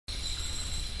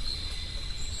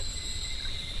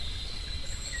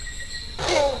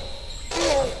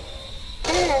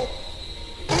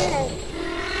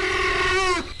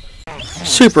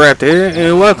Super Raptor here,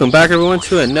 and welcome back everyone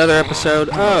to another episode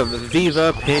of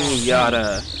Viva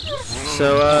Pinata.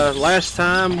 So last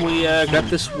time we got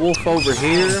this wolf over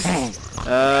here.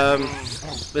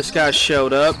 This guy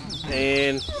showed up,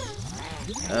 and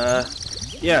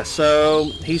yeah,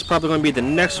 so he's probably going to be the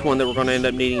next one that we're going to end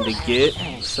up needing to get.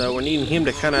 So we're needing him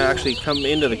to kind of actually come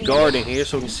into the garden here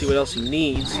so we can see what else he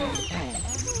needs.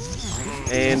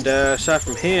 And aside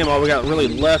from him, all we got really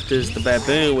left is the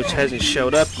baboon, which hasn't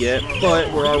showed up yet, but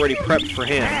we're already prepped for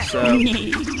him. So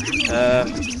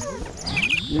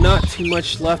not too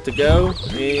much left to go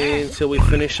until we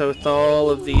finish with all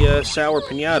of the sour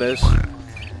pinatas.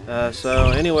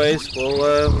 So anyways,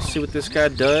 we'll see what this guy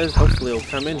does. Hopefully he'll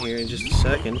come in here in just a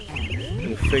second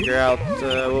and figure out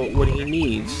what he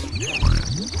needs.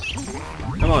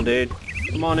 Come on, dude.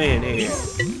 Come on in here.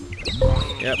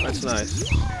 Yep, that's nice.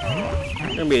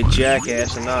 You're gonna be a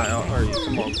jackass and not, are you?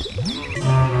 Come on.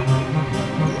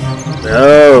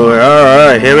 Oh,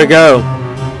 alright, here we go.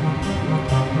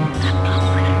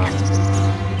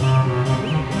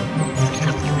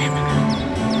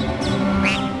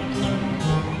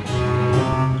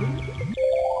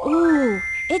 Ooh,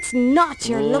 it's not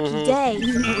your lucky day.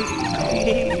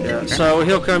 Yeah, so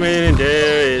he'll come in and do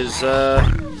is,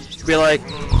 be like,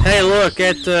 hey, look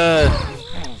at,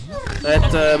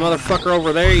 that motherfucker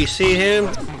over there, you see him?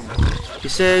 He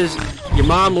says, your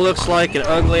mom looks like an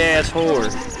ugly ass whore.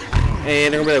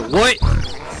 And they're gonna be like, what?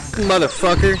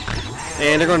 Motherfucker.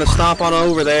 And they're gonna stomp on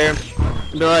over there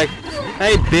and be like,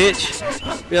 hey bitch.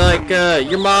 Be like,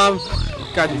 your mom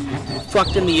got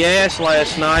fucked in the ass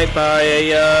last night by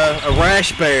a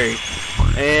raspberry.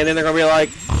 And then they're gonna be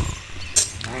like,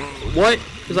 what?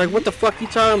 He's like, what the fuck you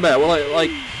talking about? Well,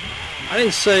 like I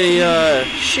didn't say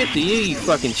shit to you, you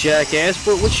fucking jackass,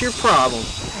 but what's your problem?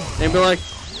 And be like,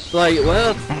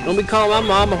 well, don't be calling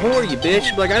my mom a whore, you bitch.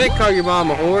 Be like, I didn't call your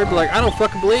mom a whore. Be like, I don't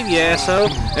fucking believe you, asshole.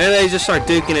 And they just start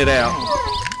duking it out.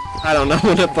 I don't know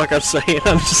what the fuck I'm saying.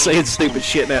 I'm just saying stupid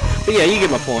shit now. But yeah, you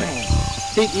get my point.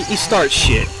 He starts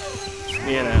shit.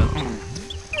 You know.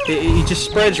 He just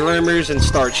spreads rumors and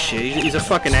starts shit. He's a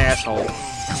fucking asshole.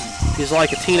 He's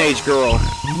like a teenage girl.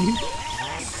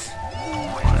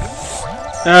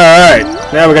 Alright,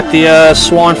 now we got the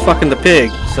swan fucking the pig,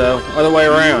 so other way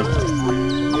around.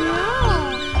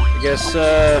 I guess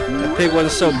the pig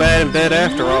wasn't so bad in bed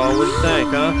after all, what do you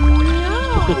think, huh?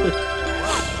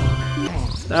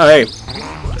 Oh hey,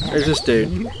 there's this dude.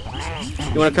 You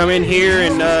wanna come in here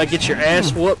and get your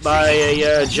ass whooped by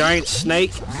a giant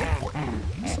snake?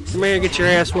 Come here and get your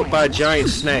ass whooped by a giant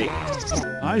snake.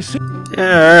 I see.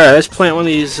 Alright, let's plant one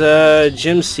of these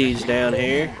gem seeds down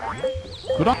here.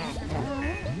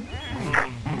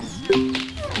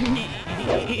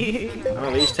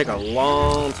 Oh, these take a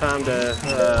long time to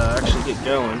actually get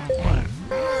going.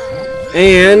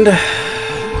 And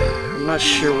I'm not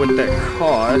sure what that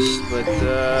costs, but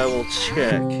we'll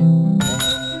check.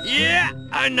 Yeah,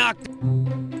 I knocked.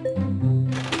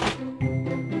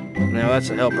 Now that's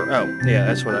a helper. Oh, yeah,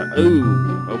 that's what I...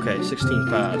 Ooh, okay,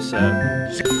 16.5, so...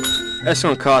 That's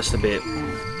gonna cost a bit.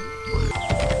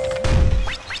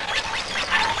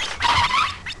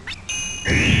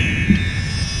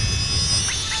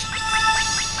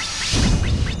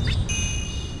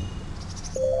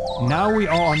 Now we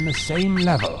are on the same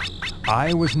level.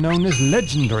 I was known as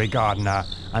Legendary Gardener,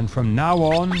 and from now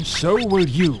on, so will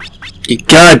you. You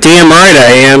goddamn right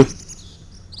I am.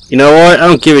 You know what? I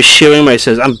don't give a shit when anybody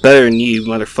says I'm better than you,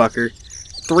 motherfucker.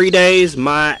 3 days,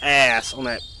 my ass on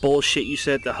that bullshit you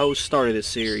said at the whole start of this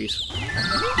series.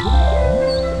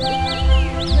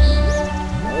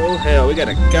 Oh hell, we got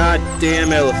a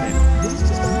goddamn elephant.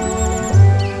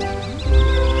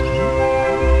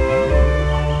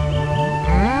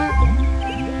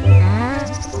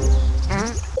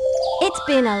 It's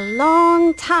been a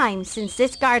long time since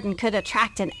this garden could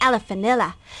attract an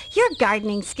elephanilla. Your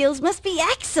gardening skills must be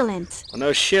excellent. Well,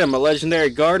 no shit, I'm a legendary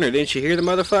gardener. Didn't you hear the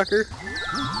motherfucker?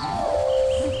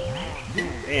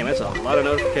 Damn, that's a lot of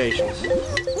notifications.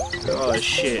 Oh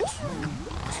shit.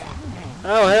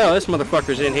 Oh hell, this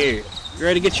motherfucker's in here. You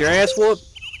ready to get your ass whooped?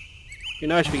 You're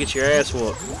nice if you get your ass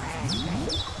whooped.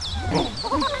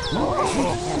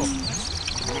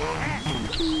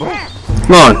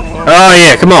 Come on. Oh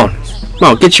yeah, come on. Come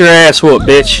on, get your ass whooped,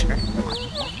 bitch.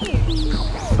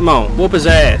 Come on, whoop his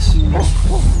ass.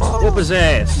 Whoop his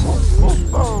ass.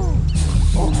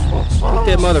 Beat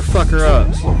that motherfucker up.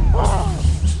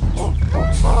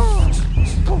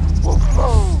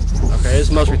 Okay, this is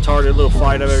the most retarded little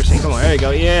fight I've ever seen. Come on, there you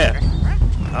go, yeah.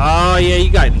 Oh yeah,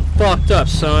 you got fucked up,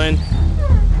 son.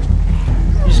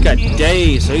 You just got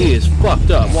dazed, so he is fucked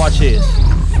up. Watch this.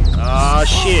 Oh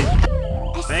shit.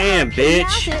 Bam,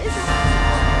 bitch.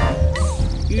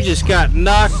 You just got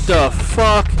knocked the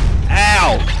fuck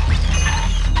out.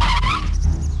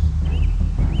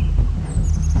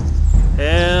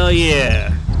 Hell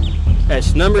yeah.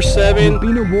 That's number 7.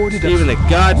 Been awarded Even the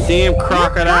goddamn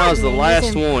crocodile is the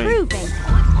last one.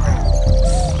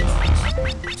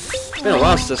 It's been a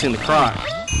while since I've seen the croc.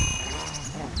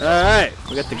 Alright,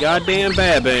 we got the goddamn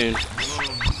baboon.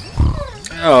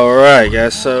 Alright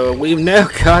guys, so we've now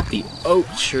got the oak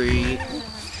tree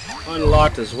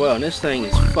unlocked as well. And this thing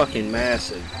is fucking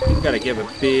massive. You've got to give a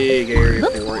big area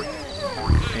for it.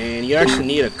 And you actually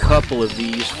need a couple of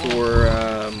these for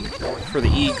the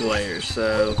e-glares,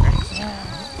 so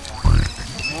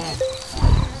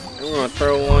we're going to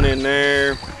throw one in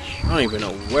there. I don't even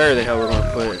know where the hell we're going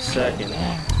to put it second.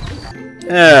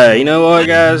 You know what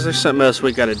guys, there's something else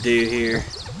we got to do here.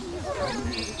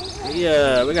 We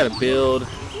got to build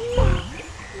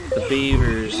the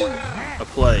beavers a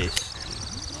place.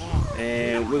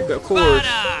 And we've got, of course,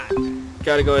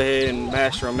 got to go ahead and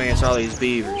master romance all these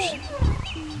beavers.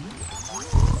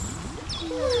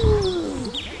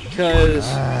 Because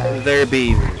they're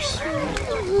beavers.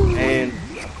 And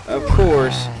of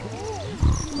course,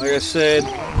 like I said,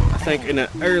 I think in an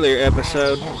earlier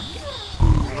episode,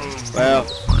 well,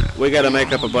 we gotta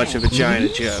make up a bunch of vagina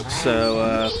jokes.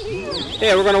 So,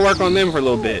 yeah, we're gonna work on them for a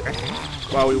little bit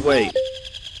while we wait.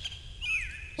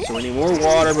 So we need more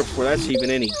water before that's even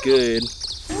any good.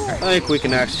 I think we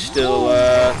can actually still,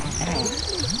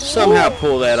 somehow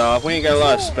pull that off. We ain't got a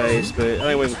lot of space, but I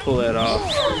think we can pull that off.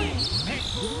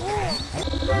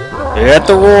 Yeah,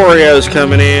 the Rorio's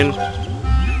coming in.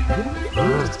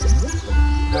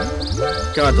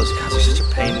 God, those guys are such a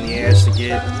pain in the ass to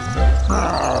get.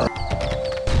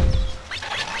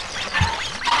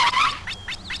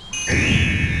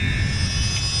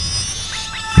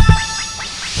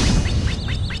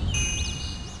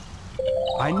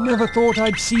 I never thought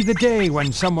I'd see the day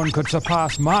when someone could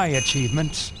surpass my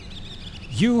achievements.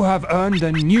 You have earned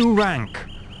a new rank.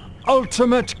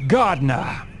 Ultimate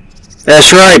Gardener.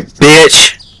 That's right,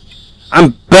 bitch.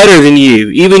 I'm better than you.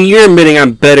 Even you're admitting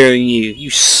I'm better than you. You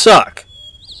suck.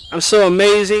 I'm so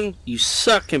amazing, you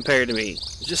suck compared to me.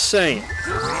 Just saying.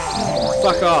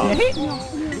 Fuck off.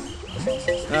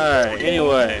 Alright,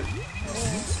 anyway.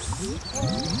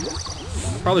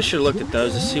 Probably should have looked at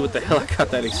those to see what the hell I got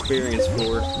that experience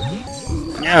for.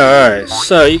 Alright,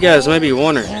 so you guys may be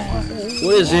wondering,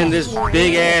 what is in this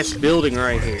big ass building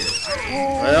right here?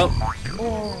 Well,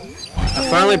 I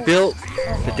finally built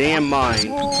the damn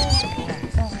mine.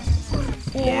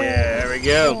 Yeah, there we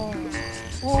go.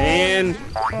 And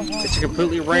it's a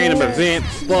completely random event,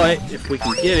 but if we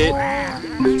can get it,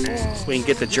 we can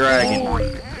get the dragon.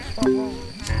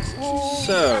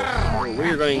 So, what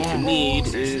we're going to need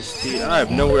is the... I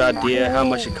have no idea how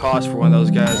much it costs for one of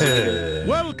those guys.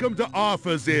 Welcome to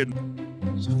Arthur's Inn.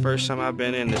 It's the first time I've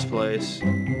been in this place.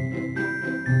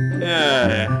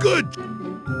 Yeah. Good.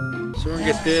 So we're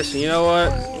gonna get this, and you know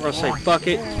what? We're gonna say fuck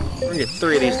it. We're gonna get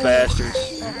 3 of these bastards.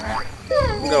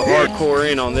 We'll go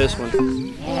hardcore in on this one.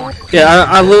 Yeah,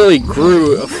 I literally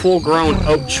grew a full-grown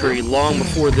oak tree long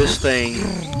before this thing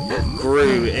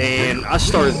grew, and I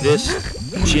started this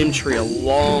gym tree a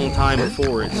long time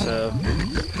before it, so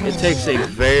it takes a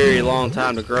very long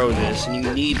time to grow this, and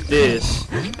you need this.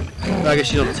 Well, I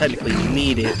guess you don't technically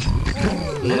need it,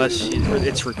 unless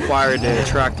it's required to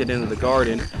attract it into the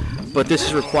garden. But this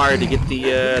is required to get the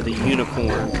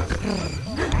unicorn.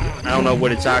 I don't know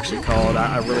what it's actually called.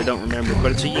 I really don't remember,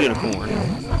 but it's a unicorn.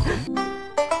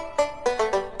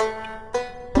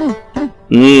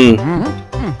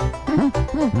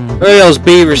 Look at those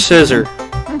beaver scissor.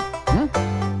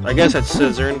 I guess that's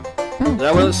scissoring. Is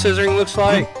that what scissoring looks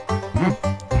like?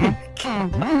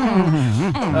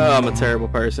 Oh, I'm a terrible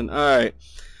person. Alright.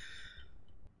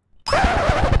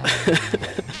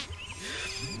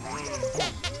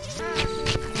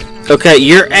 Okay,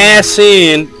 your ass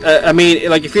in. I mean,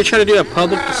 like, if you're trying to do a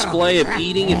public display of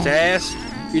eating its ass,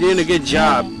 you're doing a good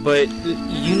job, but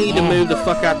you need to move the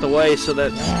fuck out the way so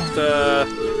that,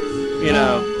 you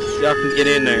know, y'all can get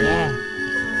in there.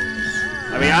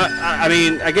 I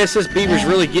mean, I guess this beaver's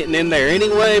really getting in there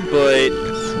anyway, but,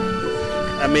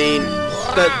 I mean,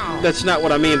 that's not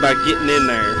what I mean by getting in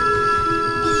there.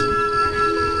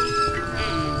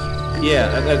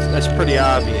 Yeah, that's pretty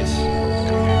obvious.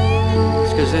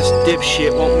 Because this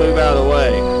dipshit won't move out of the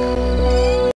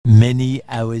way. Many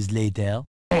hours later.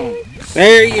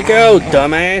 There you go,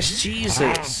 dumbass.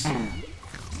 Jesus.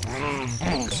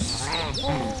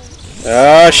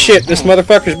 Oh shit, this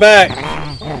motherfucker's back.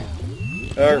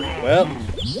 Or, well,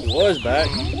 he was back.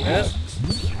 Well,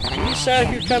 can you decide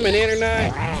if you're coming in or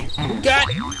not? Got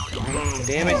it.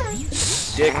 Damn it.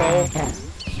 Dickhole.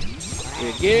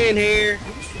 Yeah, get in here.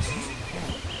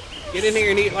 Get in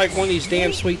here and eat like one of these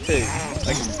damn sweet tooths.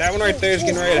 Like that one right there is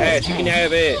getting ready to hatch. You can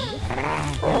have it.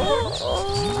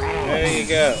 There you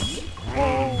go.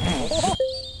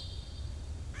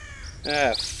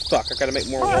 Ah, fuck. I gotta make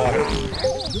more water.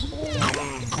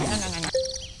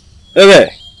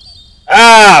 Okay.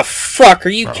 Ah, fuck. Are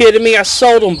you kidding me? I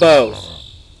sold them both.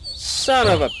 Son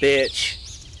of a bitch.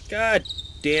 God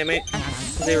damn it.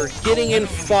 They were getting in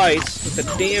fights with the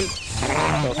damn...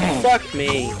 Oh, fuck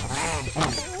me.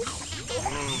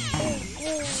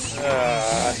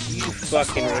 You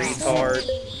fucking retard.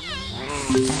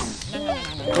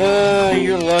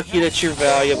 You're lucky that you're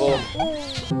valuable.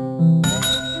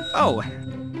 Oh.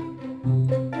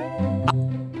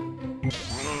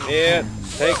 Yeah,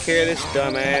 take care of this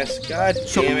dumbass. God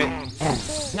damn it.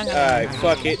 Alright,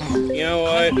 fuck it. You know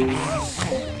what?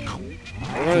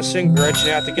 We're gonna send Gretchen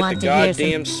out to get the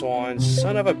goddamn swans.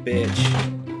 Son of a bitch.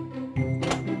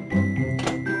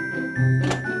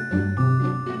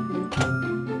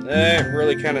 That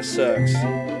really kind of sucks.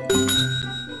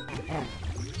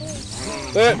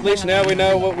 But at least now we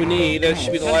know what we need. That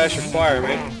should be the last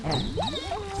requirement.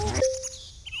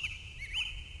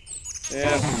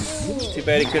 Yeah, it's too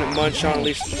bad he couldn't munch on at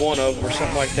least one of them or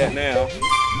something like that now.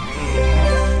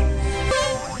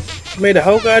 Made the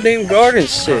whole goddamn garden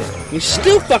sick. He's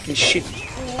still fucking shit.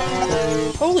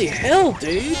 Holy hell,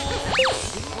 dude. I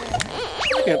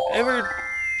think I've ever...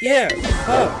 Yeah,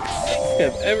 fuck. I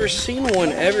think I've ever seen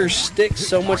one ever stick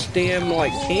so much damn,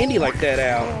 like, candy like that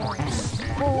out.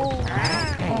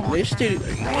 This dude...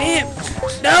 Damn!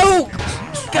 No!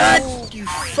 God, you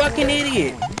fucking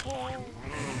idiot.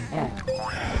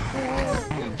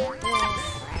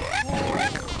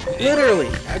 Literally,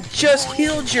 I just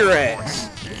healed your ass.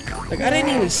 Like, I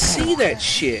didn't even see that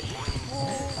shit.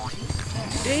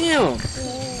 Damn.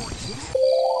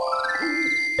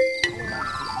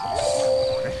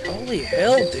 Holy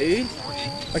hell, dude.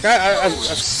 Like, I've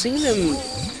seen them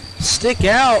stick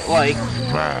out like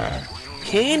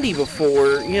candy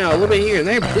before, you know, a little bit here and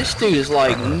there, but this dude is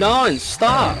like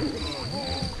non-stop.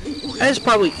 That's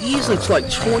probably easily to like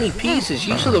 20 pieces.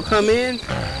 Usually they'll come in,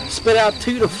 spit out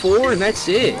 2 to 4, and that's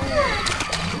it.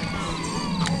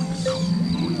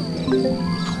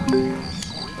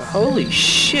 But holy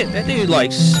shit, that dude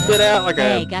like spit out like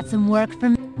Hey, got some work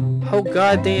from whole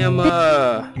goddamn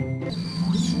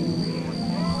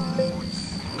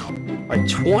like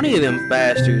 20 of them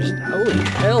bastards. Holy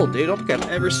hell, dude, I don't think I've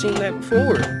ever seen that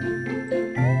before.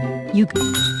 you.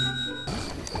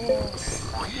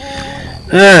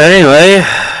 Anyway,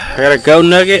 I got a gold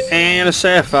nugget and a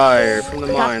sapphire from the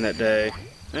mine that day.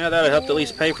 Yeah, that'll help to at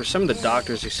least pay for some of the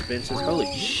doctor's expenses.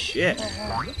 Holy shit.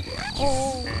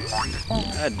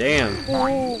 God damn.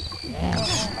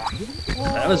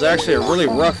 That was actually a really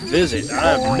rough visit.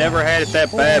 I've never had it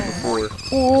that bad before.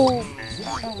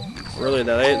 Really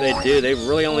though, they do. They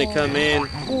really only come in,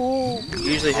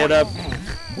 usually hit up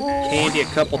candy a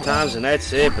couple times and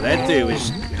that's it. But that dude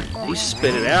was, he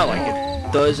spit it out like a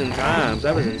dozen times.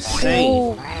 That was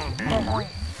insane.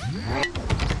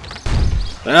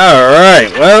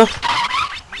 Alright, well,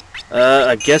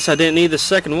 I guess I didn't need the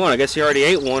second one. I guess he already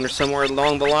ate one or somewhere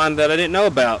along the line that I didn't know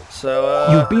about. So,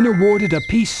 You've been awarded a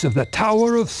piece of the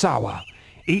Tower of Sour.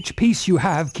 Each piece you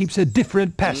have keeps a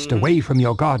different pest away from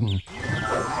your garden.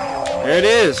 There it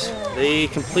is. The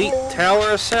complete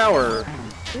Tower of Sour.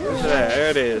 Where's that?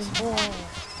 There it is.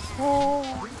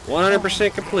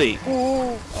 100% complete.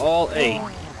 All 8.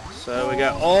 So we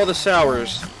got all the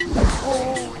sours.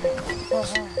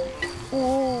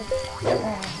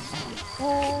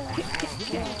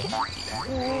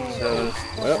 So,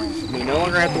 well, we no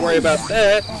longer have to worry about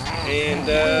that. And,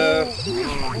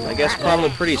 I guess probably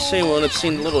pretty soon we'll end up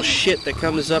seeing the little shit that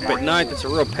comes up at night that's a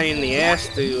real pain in the ass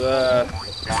to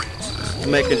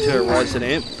make into a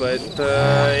resident. But,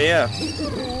 yeah.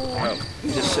 Oh,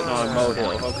 he's just sitting on a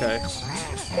molehill. Okay.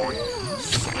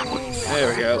 There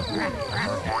we go.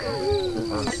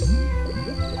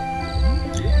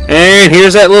 And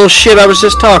here's that little shit I was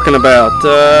just talking about.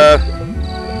 The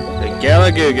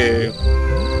Galagoo.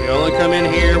 You only come in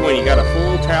here when you got a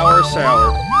full tower of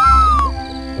sour.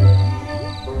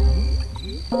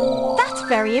 That's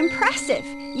very impressive.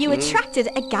 You attracted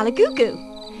a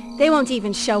Galagoo. They won't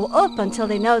even show up until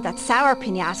they know that sour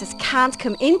pinatas can't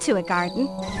come into a garden.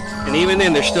 And even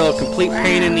then, they're still a complete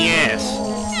pain in the ass.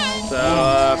 So,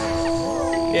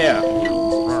 yeah.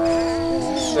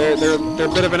 They're a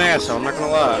bit of an asshole, I'm not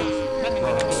gonna lie.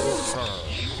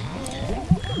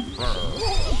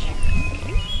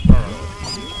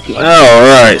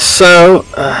 Alright, so,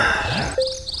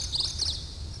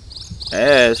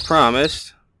 as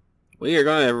promised, we are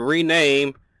going to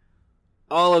rename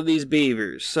all of these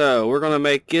beavers. So we're gonna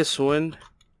make this one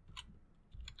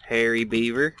Hairy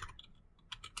Beaver.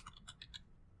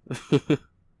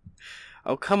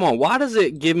 Oh, come on. Why does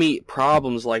it give me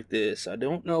problems like this? I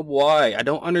don't know why. I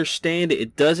don't understand it.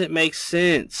 It doesn't make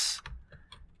sense.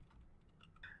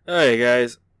 Alright,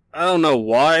 guys. I don't know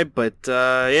why, but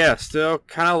yeah, still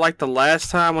kind of like the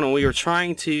last time when we were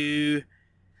trying to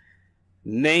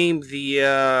name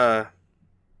the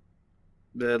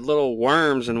little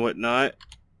worms and whatnot.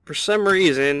 For some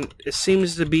reason, it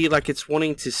seems to be like it's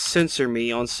wanting to censor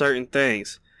me on certain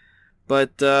things.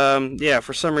 But yeah,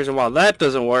 for some reason, while that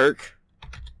doesn't work,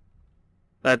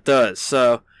 that does.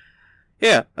 So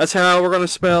yeah, that's how we're gonna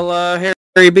spell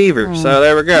Hairy Beaver. So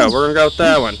there we go. We're gonna go with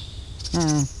that one.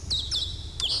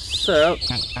 So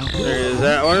there's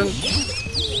that one.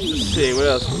 Let's see what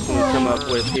else we can come up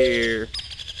with here.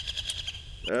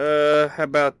 How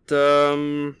about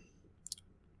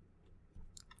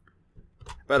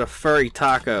a furry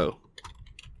taco?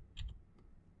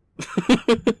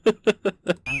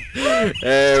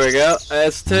 There we go.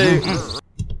 That's 2.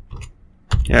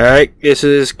 Alright, this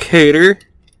is Cooter.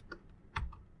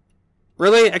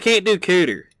 Really? I can't do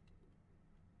Cooter.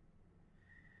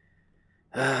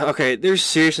 Okay, there's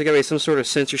seriously gotta be some sort of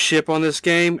censorship on this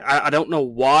game. I don't know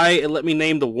why it let me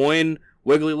name the one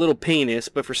Wiggly Little Penis,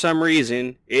 but for some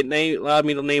reason, it allowed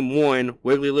me to name one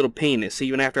Wiggly Little Penis.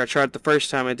 Even after I tried it the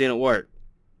first time, it didn't work.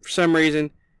 For some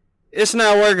reason, it's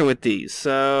not working with these.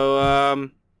 So,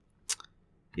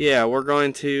 yeah, we're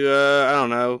going to, I don't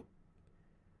know,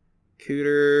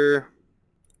 Cooter,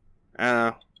 I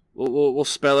don't know, we'll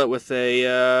spell it with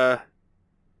a,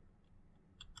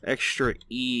 extra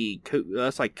E.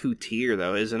 That's like Cooter,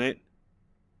 though, isn't it?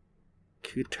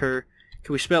 Cooter.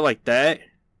 Can we spell it like that?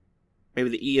 Maybe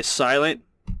the E is silent?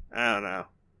 I don't know.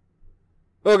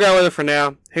 We'll go with it for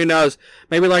now. Who knows?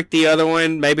 Maybe like the other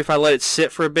one, maybe if I let it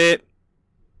sit for a bit,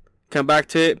 come back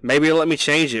to it, maybe it'll let me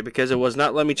change it, because it was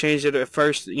not letting me change it at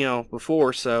first, you know,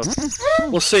 before, so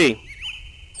we'll see.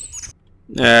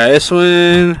 This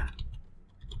one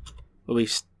will be,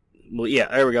 well, yeah,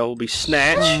 there we go, will be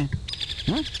Snatch.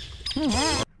 How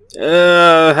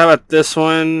about this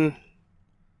one?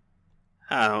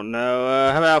 I don't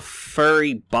know, how about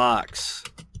Furry Box?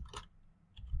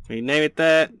 Can you name it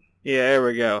that? Yeah, there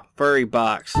we go, Furry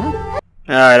Box.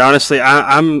 Alright, honestly,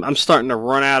 I'm starting to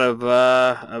run out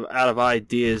of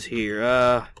ideas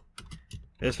here.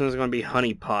 This one's gonna be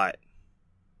Honey Pot.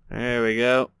 There we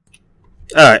go.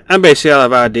 Alright, I'm basically out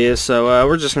of ideas, so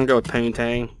we're just gonna go with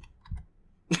Poontang.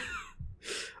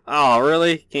 Oh,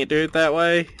 really? Can't do it that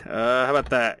way? How about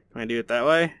that? Can I do it that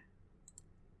way?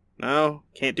 No?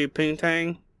 Can't do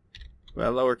Poontang?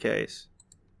 Well, lowercase.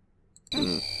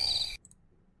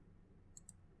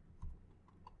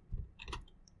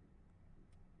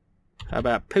 How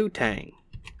about Pootang?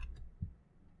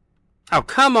 Oh,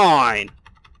 come on!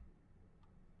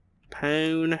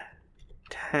 Poontang.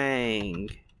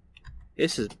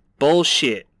 This is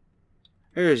bullshit.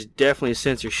 There is definitely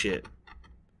censorship.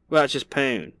 What about just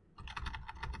Poon?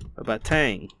 What about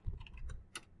Tang?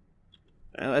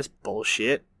 Well, that's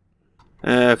bullshit.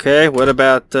 Okay, what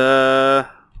about, come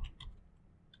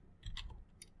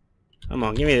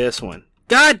on, give me this one.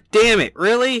 God damn it,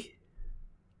 really?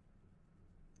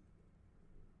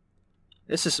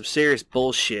 This is some serious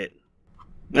bullshit.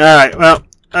 Alright, well,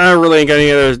 I really ain't got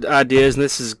any other ideas, and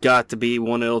this has got to be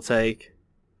one it'll take.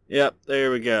 Yep,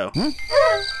 there we go.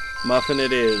 Muffin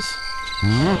it is.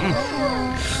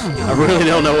 I really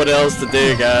don't know what else to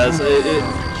do, guys.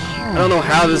 I don't know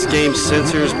how this game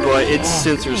censors, but it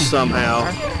censors somehow.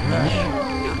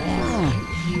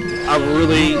 I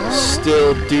really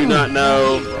still do not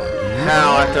know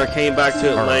how after I came back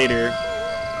to it later.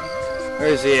 Where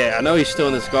is he at? I know he's still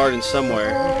in this garden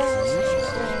somewhere.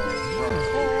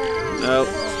 Nope.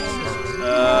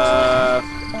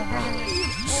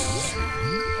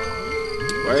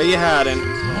 Where are you hiding?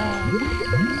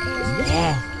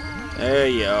 There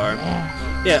you are.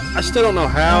 Yeah, I still don't know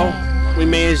how we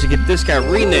managed to get this guy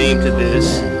renamed to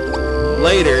this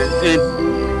later,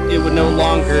 and it would no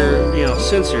longer, you know,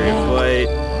 censor it, but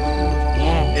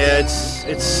yeah,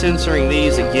 it's censoring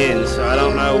these again, so I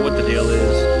don't know what the deal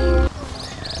is.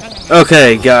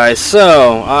 Okay, guys,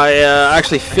 so I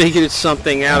actually figured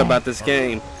something out about this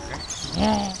game.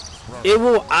 It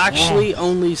will actually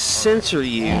only censor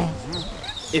you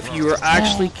if you are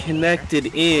actually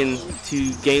connected in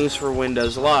to Games for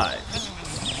Windows Live.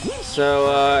 So,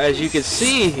 as you can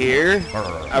see here,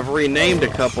 I've renamed a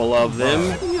couple of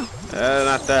them.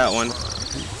 Not that one.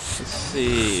 Let's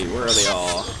see, where are they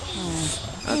all?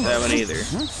 Not that one either.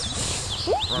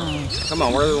 Come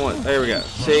on, where are the ones? There we go.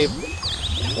 See?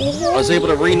 I was able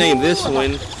to rename this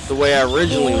one the way I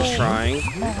originally was trying.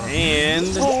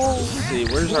 And let's see,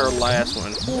 where's our last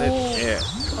one? Yeah.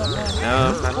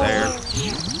 No, not there.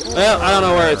 Well, I don't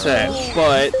know where it's at,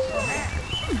 but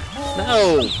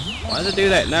no. Why does it do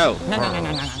that? No.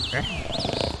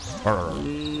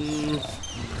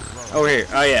 Over here.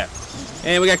 Oh yeah.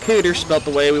 And we got Cooter spelt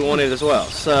the way we wanted as well.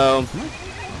 So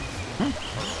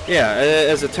yeah,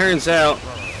 as it turns out,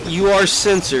 you are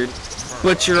censored,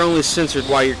 but you're only censored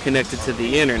while you're connected to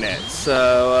the internet.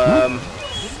 So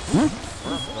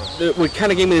what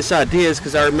kind of gave me this idea is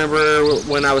because I remember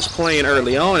when I was playing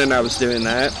early on and I was doing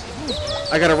that,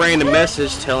 I got a random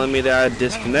message telling me that I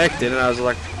disconnected, and I was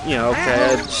like, you know,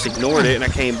 okay, I just ignored it, and I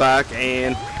came back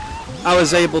and I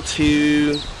was able to,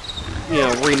 you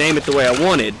know, rename it the way I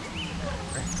wanted.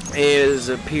 As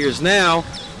it appears now,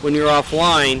 when you're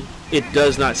offline, it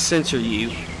does not censor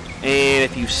you, and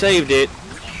if you saved it,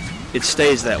 it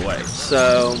stays that way.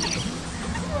 So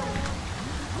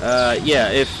yeah,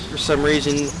 if for some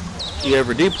reason you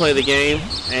ever do play the game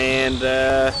and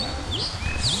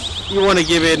you want to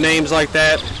give it names like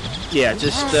that, yeah,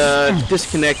 just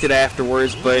disconnect it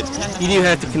afterwards. But you do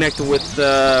have to connect it with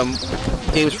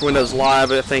Games for Windows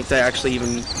Live. I think they actually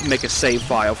even make a save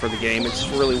file for the game. It's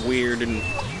really weird and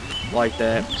like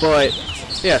that, but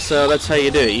yeah, so that's how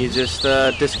you do it. You just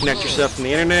disconnect yourself from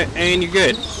the internet and you're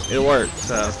good. It'll work.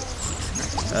 So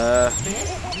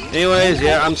anyways,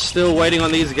 yeah, I'm still waiting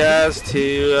on these guys to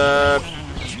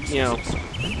you know,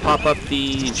 pop up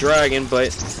the dragon, but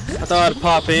I thought I'd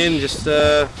pop in just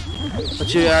let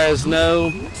you guys know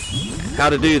how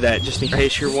to do that, just in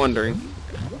case you're wondering.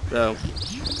 So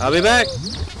I'll be back.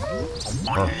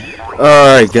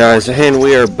 Alright guys, and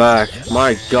we are back.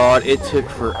 My god, it took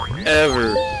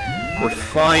forever. But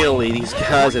finally, these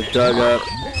guys have dug up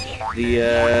the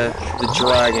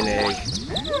dragon egg.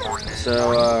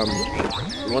 So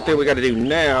one thing we got to do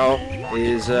now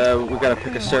is we got to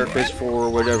pick a surface for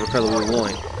whatever color we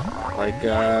want. Like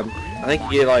I think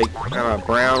you get like kind of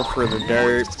brown for the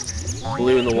dirt,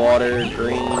 blue in the water,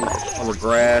 green on the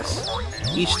grass.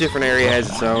 Each different area has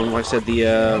its own. Like I said, the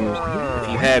if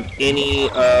you have any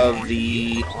of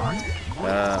the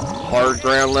hard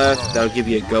ground left, that'll give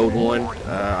you a gold one.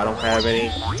 I don't have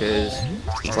any because,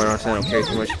 quite honestly, I don't care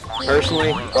too much.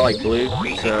 Personally, I like blue,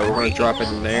 so we're going to drop it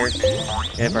in there.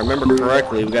 And if I remember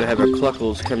correctly, we got to have our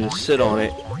cluckles come and sit on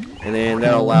it, and then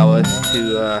that'll allow us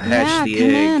to hatch the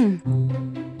egg.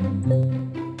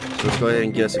 So let's go ahead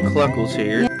and get us some cluckles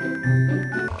here.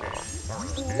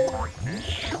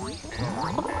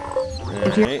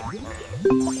 Alright.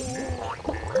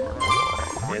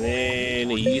 And then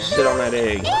you sit on that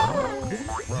egg.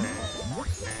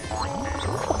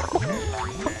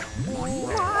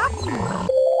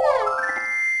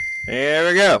 There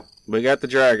we go. We got the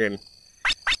dragon.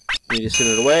 You just send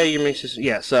it away. You make this.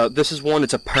 Yeah. So this is one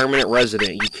that's a permanent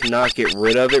resident. You cannot get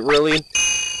rid of it really.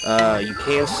 You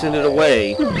can send it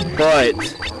away, but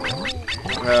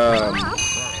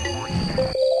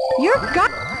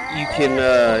you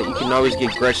can always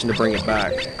get Gretchen to bring it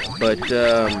back. But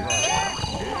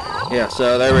yeah.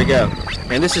 So there we go.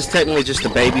 And this is technically just a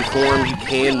baby form. You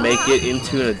can make it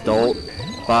into an adult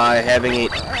by having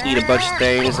it eat a bunch of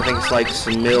things. I think it's like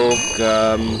some milk,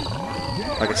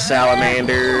 like a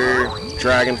salamander,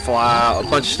 dragonfly, a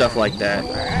bunch of stuff like that.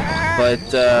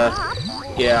 But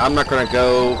yeah, I'm not gonna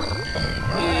go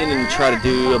in and try to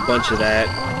do a bunch of that.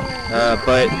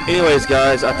 But anyways,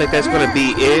 guys, I think that's gonna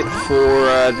be it for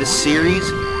this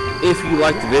series. If you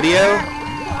liked the video,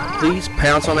 please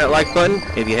pounce on that like button.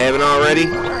 If you haven't already,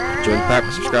 join the pack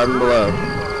by subscribing below.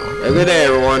 Have a good day,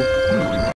 everyone.